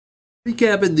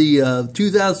Recapping the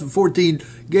 2014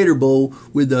 Gator Bowl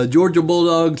with the Georgia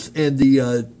Bulldogs and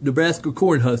the Nebraska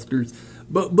Cornhuskers.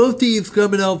 But both teams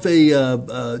coming off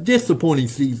a disappointing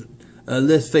season.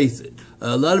 Let's face it,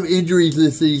 a lot of injuries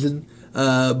this season.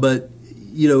 But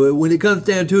you know, when it comes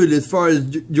down to it, as far as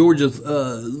Georgia's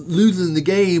losing the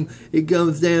game, it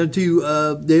comes down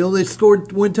to they only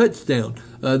scored one touchdown.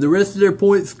 The rest of their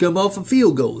points come off of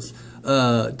field goals.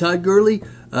 Todd Gurley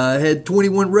had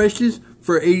 21 rushes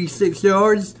for 86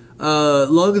 yards.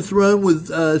 Longest run was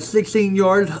 16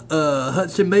 yards.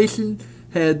 Hudson Mason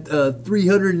had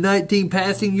 319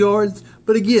 passing yards.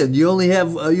 But again, you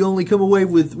only come away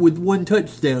with one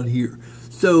touchdown here.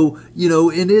 So, you know,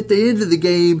 and at the end of the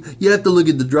game, you have to look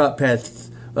at the drop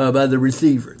passes by the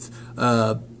receivers.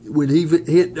 When he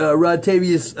hit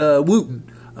Rodtavius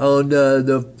Wooten on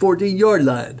the 14-yard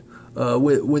line,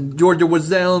 when Georgia was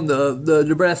down the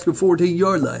Nebraska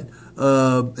 14-yard line,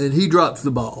 and he drops the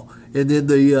ball. And then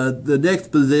the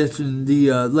next possession,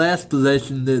 the last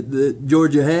possession that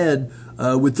Georgia had,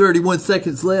 with 31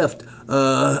 seconds left,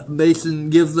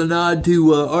 Mason gives the nod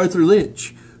to Arthur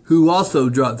Lynch, who also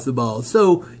drops the ball.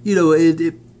 So, you know,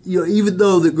 even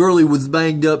though that Gurley was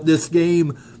banged up this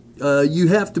game, you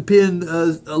have to pin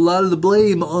a lot of the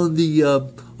blame on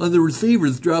the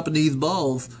receivers dropping these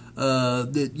balls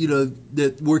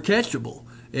that were catchable.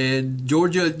 And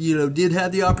Georgia, you know, did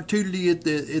have the opportunity at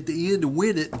the end to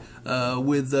win it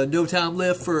with no time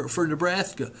left for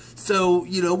Nebraska. So,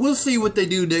 you know, we'll see what they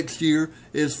do next year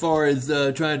as far as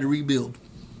trying to rebuild.